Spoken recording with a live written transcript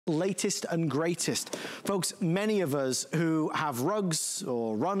latest and greatest. Folks, many of us who have rugs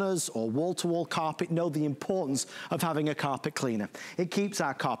or runners or wall-to-wall carpet know the importance of having a carpet cleaner. It keeps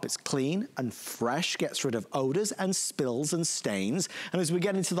our carpets clean and fresh, gets rid of odors and spills and stains. And as we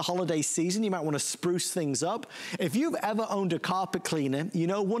get into the holiday season, you might want to spruce things up. If you've ever owned a carpet cleaner, you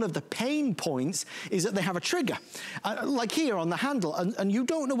know one of the pain points is that they have a trigger, like here on the handle, and you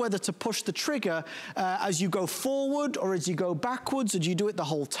don't know whether to push the trigger as you go forward or as you go backwards, or do you do it the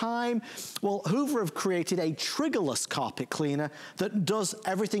whole time? Well, Hoover have created a triggerless carpet cleaner that does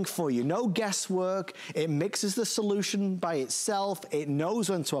everything for you. No guesswork. It mixes the solution by itself. It knows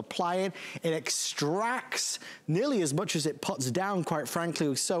when to apply it. It extracts nearly as much as it puts down, quite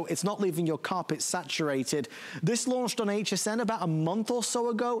frankly, so it's not leaving your carpet saturated. This launched on HSN about a month or so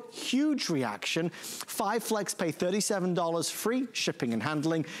ago. Huge reaction. 5 Flex pay $37, free shipping and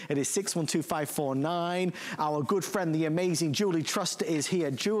handling. It is 612549. Our good friend, the amazing Julie Truster, is here.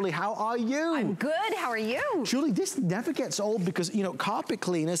 Julie, how are you? I'm good. How are you? Julie, this never gets old because, you know, carpet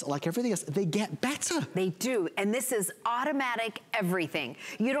cleaners, like everything else, they get better. They do. And this is automatic everything.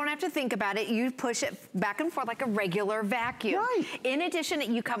 You don't have to think about it. You push it back and forth like a regular vacuum. Right. In addition,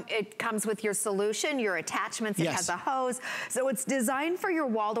 it comes with your solution, your attachments. It has a hose. So it's designed for your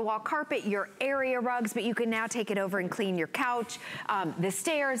wall-to-wall carpet, your area rugs, but you can now take it over and clean your couch, the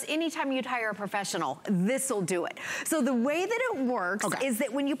stairs. Anytime you'd hire a professional, this will do it. So the way that it works is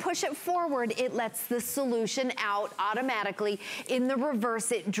that when you push it forward, it lets the solution out automatically. In the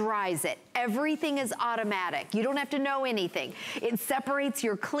reverse, it dries it. Everything is automatic. You don't have to know anything. It separates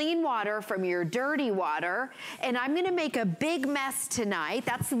your clean water from your dirty water. And I'm gonna make a big mess tonight.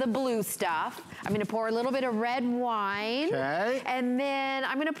 That's the blue stuff. I'm gonna pour a little bit of red wine. Okay. And then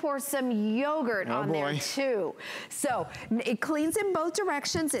I'm gonna pour some yogurt on there too. So it cleans in both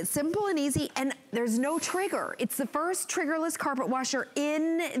directions. It's simple and easy, and there's no trigger. It's the first triggerless carpet washer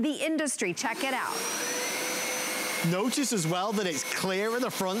in the industry. Check it out. Notice as well that it's clear at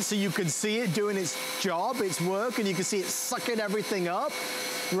the front so you can see it doing its job, its work, and you can see it sucking everything up,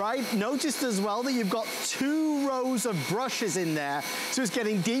 right? Notice as well that you've got 2 rows of brushes in there, so it's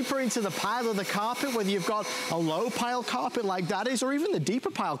getting deeper into the pile of the carpet, whether you've got a low pile carpet like that is, or even the deeper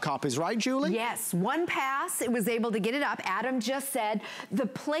pile carpets, right, Julie? Yes, one pass, it was able to get it up. Adam just said, the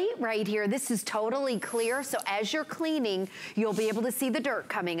plate right here, this is totally clear, so as you're cleaning, you'll be able to see the dirt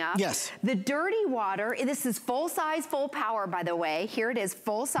coming up. Yes. The dirty water, this is full size, full power, by the way. Here it is,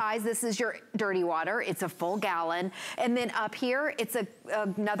 full size. This is your dirty water. It's a full gallon. And then up here, it's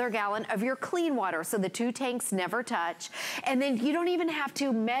another gallon of your clean water. So the 2 tanks never touch. And then you don't even have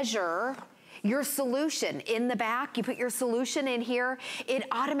to measure your solution. In the back, you put your solution in here. It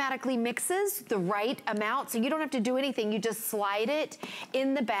automatically mixes the right amount. So you don't have to do anything. You just slide it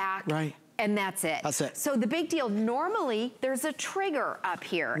in the back. Right. And that's it. That's it. So the big deal, normally there's a trigger up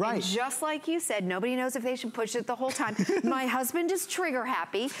here. Right. And just like you said, nobody knows if they should push it the whole time. My husband is trigger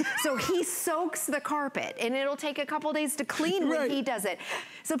happy, so he soaks the carpet, and it'll take a couple days to clean when he does it.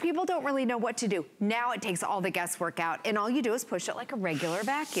 So people don't really know what to do. Now it takes all the guesswork out, and all you do is push it like a regular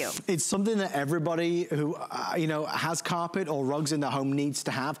vacuum. It's something that everybody who, you know, has carpet or rugs in their home needs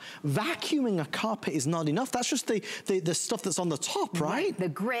to have. Vacuuming a carpet is not enough. That's just the stuff that's on the top, right? The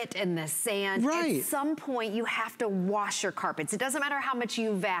grit and the sand. Right. At some point, you have to wash your carpets. It doesn't matter how much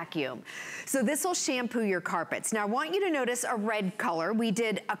you vacuum. So this will shampoo your carpets. Now, I want you to notice a red color. We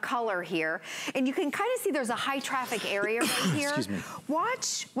did a color here. And you can kind of see there's a high traffic area right here. Excuse me.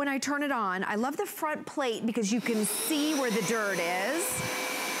 Watch when I turn it on. I love the front plate because you can see where the dirt is.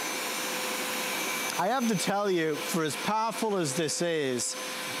 I have to tell you, for as powerful as this is,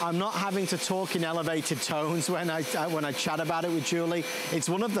 I'm not having to talk in elevated tones when I chat about it with Julie. It's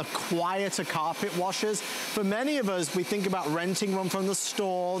one of the quieter carpet washers. For many of us, we think about renting one from the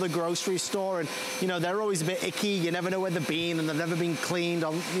store, the grocery store, and you know, they're always a bit icky. You never know where they've been, and they've never been cleaned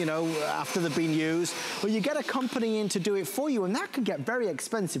on, you know, after they've been used. Well, you get a company in to do it for you, and that could get very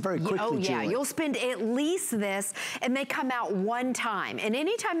expensive very quickly, Oh yeah, Julie. you'll spend at least this, and they come out one time. And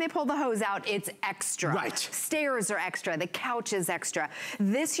anytime they pull the hose out, it's extra. Right. Stairs are extra, the couch is extra.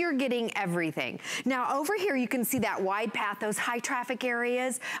 This you're getting everything. Now over here you can see that wide path, those high traffic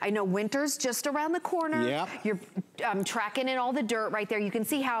areas. I know winter's just around the corner. Yep. You're tracking in all the dirt right there. You can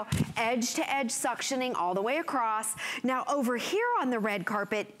see how edge to edge suctioning all the way across. Now over here on the red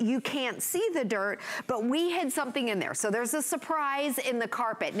carpet, you can't see the dirt, but we had something in there. So there's a surprise in the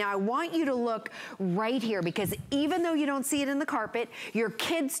carpet. Now I want you to look right here, because even though you don't see it in the carpet, your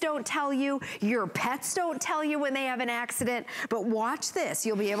kids don't tell you, your pets don't tell you when they have an accident, but watch this.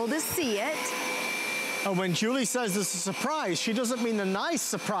 You'll be able to see it. And when Julie says it's a surprise, she doesn't mean a nice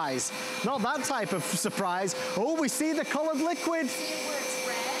surprise. Not that type of surprise. Oh, we see the colored liquid. See where it's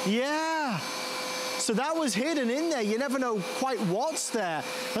red? Yeah. So that was hidden in there. You never know quite what's there.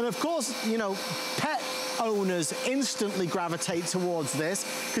 And of course, you know, pet owners instantly gravitate towards this,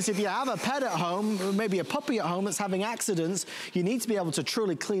 because if you have a pet at home, or maybe a puppy at home that's having accidents, you need to be able to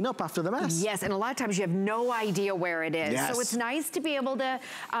truly clean up after the mess. Yes, and a lot of times you have no idea where it is. Yes. So it's nice to be able to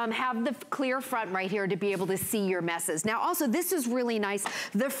have the clear front right here to be able to see your messes. Now also, this is really nice.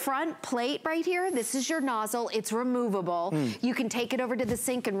 The front plate right here, this is your nozzle. It's removable. You can take it over to the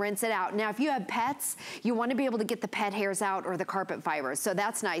sink and rinse it out. Now if you have pets, you want to be able to get the pet hairs out or the carpet fibers. So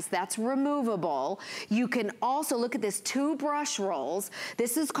that's nice. That's removable. You can also, look at this, 2 brush rolls.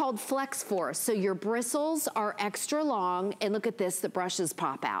 This is called FlexForce. So your bristles are extra long, and look at this, the brushes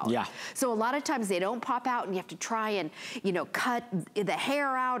pop out. Yeah. So a lot of times they don't pop out and you have to try and, you know, cut the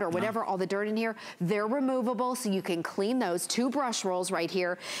hair out or whatever, all the dirt in here. They're removable, so you can clean those. 2 brush rolls right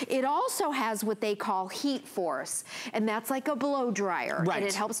here. It also has what they call heat force, and that's like a blow dryer. Right. And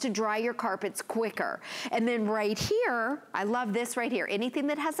it helps to dry your carpets quicker. And then right here, I love this right here. Anything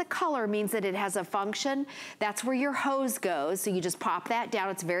that has a color means that it has a function. That's where your hose goes. So you just pop that down.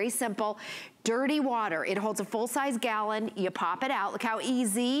 It's very simple. Dirty water, it holds a full-size gallon. You pop it out. Look how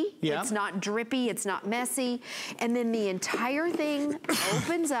easy. Yeah. It's not drippy, it's not messy. And then the entire thing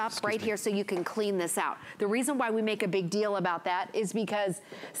opens up right here so you can clean this out. The reason why we make a big deal about that is because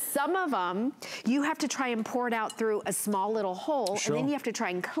some of them, you have to try and pour it out through a small little hole, Sure. and then you have to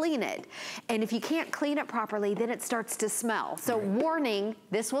try and clean it. And if you can't clean it properly, then it starts to smell. So warning,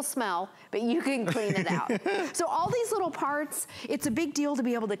 this will smell, but you can clean it out. So all these little parts, it's a big deal to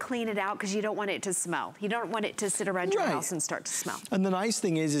be able to clean it out, because you don't want it to smell. You don't want it to sit around your house and start to smell. And the nice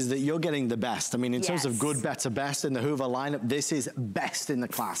thing is that you're getting the best. I mean, in terms of good, better, best in the Hoover lineup, this is best in the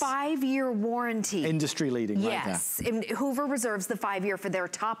class. 5-year warranty. Industry leading right there. Yes, and Hoover reserves the 5-year for their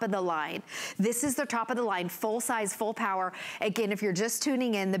top of the line. This is their top of the line, full size, full power. Again, if you're just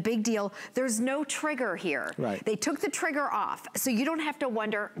tuning in, the big deal, there's no trigger here. Right. They took the trigger off, so you don't have to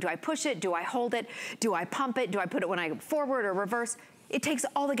wonder, do I push it, do I hold it, do I pump it, do I put it when I go forward or reverse? It takes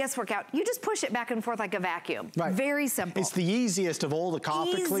all the guesswork out. You just push it back and forth like a vacuum. Right. Very simple. It's the easiest of all the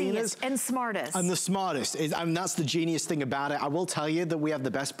carpet cleaners. And smartest. And the smartest. I mean, that's the genius thing about it. I will tell you that we have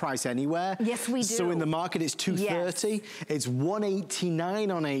the best price anywhere. Yes, we do. So in the market, it's $230. Yes. It's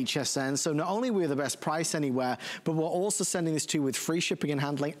 $189 on HSN. So not only are we the best price anywhere, but we're also sending this to you with free shipping and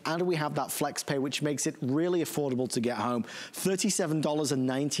handling, and we have that flex pay, which makes it really affordable to get home.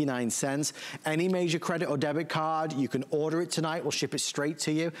 $37.99. Any major credit or debit card, you can order it tonight. We'll ship it straight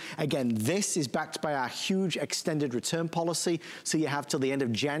to you. Again, this is backed by our huge extended return policy, so you have till the end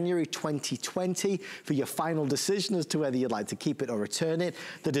of January 2020 for your final decision as to whether you'd like to keep it or return it.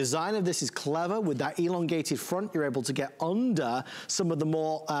 The design of this is clever. With that elongated front, you're able to get under some of the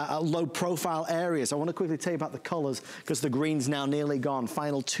more low profile areas. I want to quickly tell you about the colors, because the green's now nearly gone.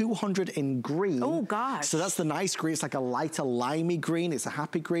 Final 200 in green. Oh gosh. So that's the nice green. It's like a lighter limey green. It's a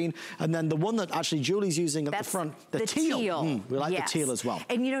happy green. And then the one that actually Julie's using at the front, the teal. We like the teal as well.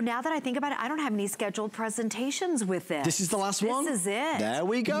 And you know, now that I think about it, I don't have any scheduled presentations with this. This is the last one? This is it. There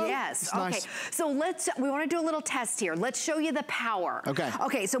we go. Yes. It's okay. nice. So we want to do a little test here. Let's show you the power. Okay.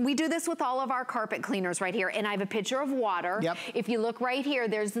 Okay, so we do this with all of our carpet cleaners right here, and I have a pitcher of water. Yep. If you look right here,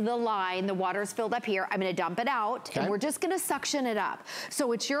 there's the line. The water's filled up here. I'm going to dump it out, and we're just going to suction it up.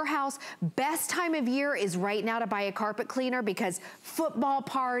 So it's your house. Best time of year is right now to buy a carpet cleaner, because football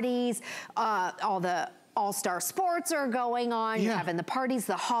parties, all the all-star sports are going on. You're having the parties,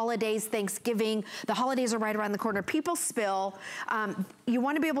 the holidays, Thanksgiving. The holidays are right around the corner. People spill. You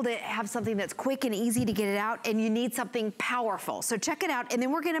want to be able to have something that's quick and easy to get it out, and you need something powerful. So check it out, and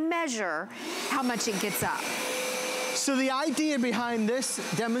then we're going to measure how much it gets up. So the idea behind this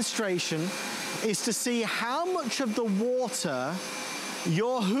demonstration is to see how much of the water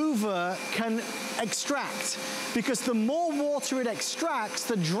your Hoover can extract, because the more water it extracts,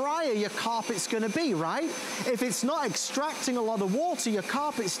 the drier your carpet's going to be, right? If it's not extracting a lot of water, your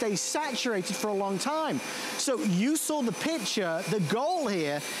carpet stays saturated for a long time. So you saw the picture. The goal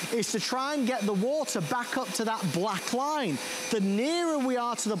here is to try and get the water back up to that black line. The nearer we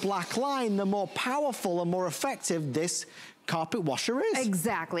are to the black line, the more powerful and more effective this carpet washer is.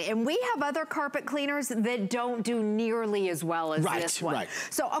 Exactly. And we have other carpet cleaners that don't do nearly as well as this one. Right.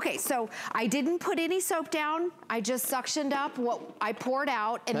 So, okay, so I didn't put any soap down. I just suctioned up what I poured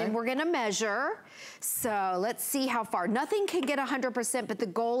out, and then we're gonna measure. So let's see how far. Nothing can get 100%, but the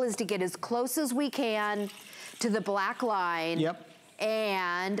goal is to get as close as we can to the black line. Yep.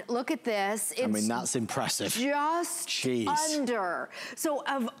 And look at this. It's, I mean, that's impressive. Just under. So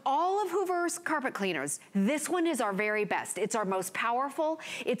of all of Hoover's carpet cleaners, this one is our very best. It's our most powerful.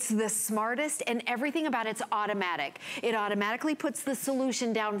 It's the smartest, and everything about it's automatic. It automatically puts the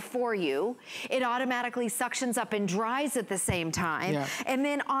solution down for you. It automatically suctions up and dries at the same time. Yeah. And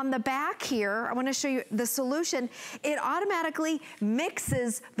then on the back here, I want to show you the solution. It automatically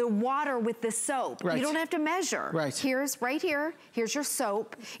mixes the water with the soap. Right. You don't have to measure. Right. Right here, here's your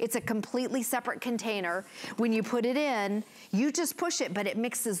soap. It's a completely separate container. When you put it in, you just push it, but it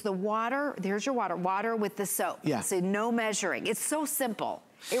mixes the water. There's your water with the soap. Yeah. So no measuring. It's so simple.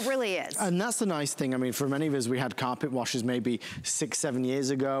 It really is. And that's the nice thing. I mean, for many of us, we had carpet washers maybe 6, 7 years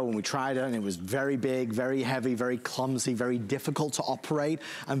ago when we tried it, and it was very big, very heavy, very clumsy, very difficult to operate,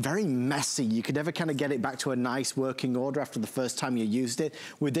 and very messy. You could never kind of get it back to a nice working order after the first time you used it.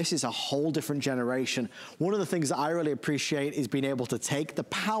 With this, it's a whole different generation. One of the things that I really appreciate is being able to take the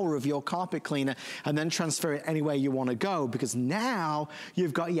power of your carpet cleaner and then transfer it anywhere you want to go, because now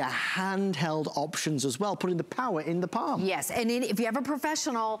you've got your handheld options as well, putting the power in the palm. Yes, and if you have a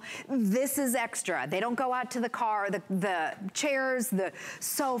professional, this is extra. They don't go out to the car. The chairs, the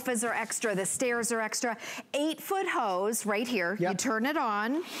sofas are extra. The stairs are extra. 8-foot hose right here. Yep. You turn it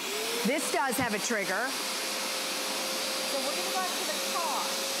on. This does have a trigger. So we're gonna go out to the car.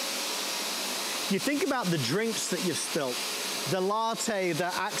 You think about the drinks that you've spilt. The latte,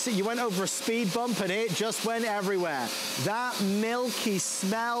 the accident, you went over a speed bump and it just went everywhere. That milky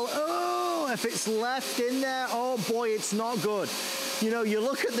smell, oh, if it's left in there, oh boy, it's not good. You know, you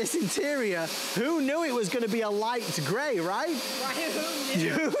look at this interior, who knew it was going to be a light gray, right? Right, who knew?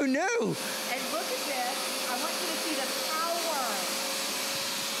 Who knew? And look at this, I want you to see the power.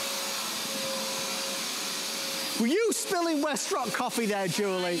 Were you spilling West Rock coffee there,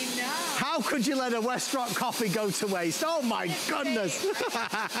 Julie? I know. How could you let a West Rock coffee go to waste? Oh my goodness.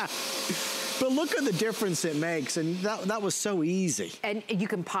 But look at the difference it makes, and that was so easy. And you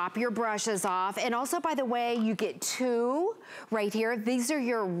can pop your brushes off, and also, by the way, you get 2 right here. These are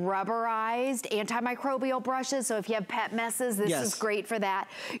your rubberized antimicrobial brushes, so if you have pet messes, this is great for that.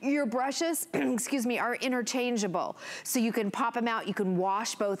 Your brushes, excuse me, are interchangeable, so you can pop them out, you can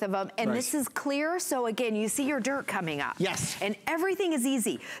wash both of them, and this is clear, so again, you see your dirt coming up. Yes. And everything is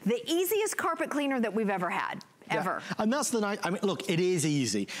easy. The easiest carpet cleaner that we've ever had. Ever. Yeah. And that's the nice, I mean, look, it is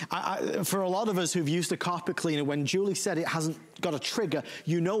easy. For a lot of us who've used a carpet cleaner, when Julie said it hasn't got a trigger,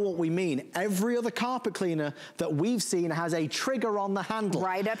 you know what we mean. Every other carpet cleaner that we've seen has a trigger on the handle.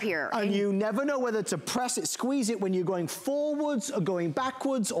 Right up here. And you never know whether to press it, squeeze it when you're going forwards or going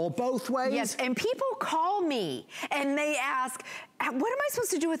backwards or both ways. Yes, and people call me and they ask, what am I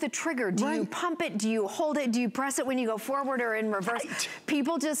supposed to do with the trigger? Do you pump it? Do you hold it? Do you press it when you go forward or in reverse?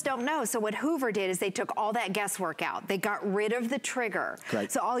 People just don't know. So what Hoover did is they took all that guesswork out. They got rid of the trigger.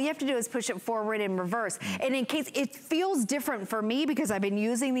 So all you have to do is push it forward and reverse. And in case, it feels different for me because I've been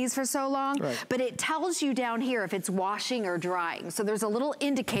using these for so long, but it tells you down here if it's washing or drying. So there's a little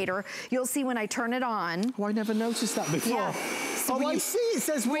indicator you'll see when I turn it on. Oh, I never noticed that before. Yeah. So I see, it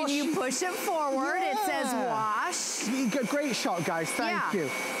says wash. When you push it forward, it says wash. Great shot, guys, thank you.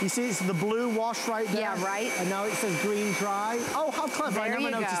 You see it's the blue wash right there? Yeah, right. And now it says green dry. Oh, how clever, I never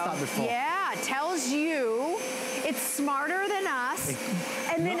noticed that before. Yeah, it tells you it's smarter than us.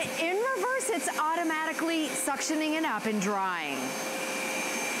 And then in reverse, it's automatically suctioning it up and drying.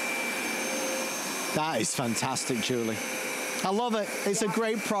 That is fantastic, Julie. I love it. It's a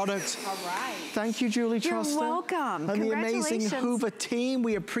great product. All right. Thank you, Julie Troster. You're welcome. And the amazing Hoover team.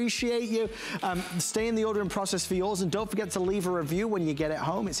 We appreciate you. Stay in the ordering process for yours, and don't forget to leave a review when you get it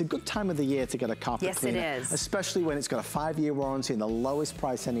home. It's a good time of the year to get a carpet cleaner. Yes, it is. Especially when it's got a 5-year warranty and the lowest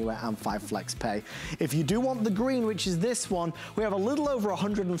price anywhere and 5 flex pay. If you do want the green, which is this one, we have a little over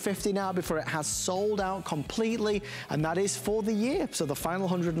 150 now before it has sold out completely, and that is for the year. So the final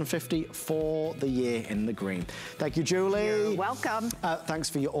 150 for the year in the green. Thank you, Julie. You're welcome. Thanks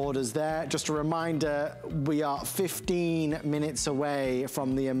for your orders there. Just a reminder, we are 15 minutes away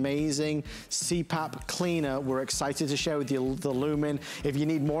from the amazing CPAP cleaner. We're excited to share with you the Lumen. If you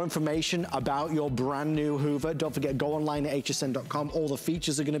need more information about your brand new Hoover, don't forget, go online at hsn.com. All the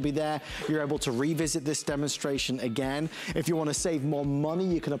features are going to be there. You're able to revisit this demonstration again. If you want to save more money,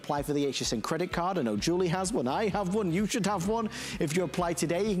 you can apply for the HSN credit card. I know Julie has one. I have one. You should have one. If you apply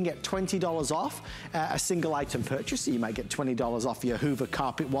today, you can get $20 off a single item purchase. So you might get $20 off your Hoover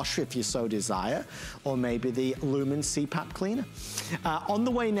carpet washer if you so desire, or maybe the Lumen CPAP cleaner. On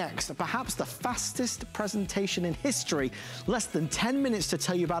the way next, perhaps the fastest presentation in history, less than 10 minutes to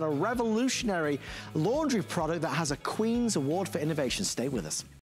tell you about a revolutionary laundry product that has a Queen's Award for Innovation. Stay with us.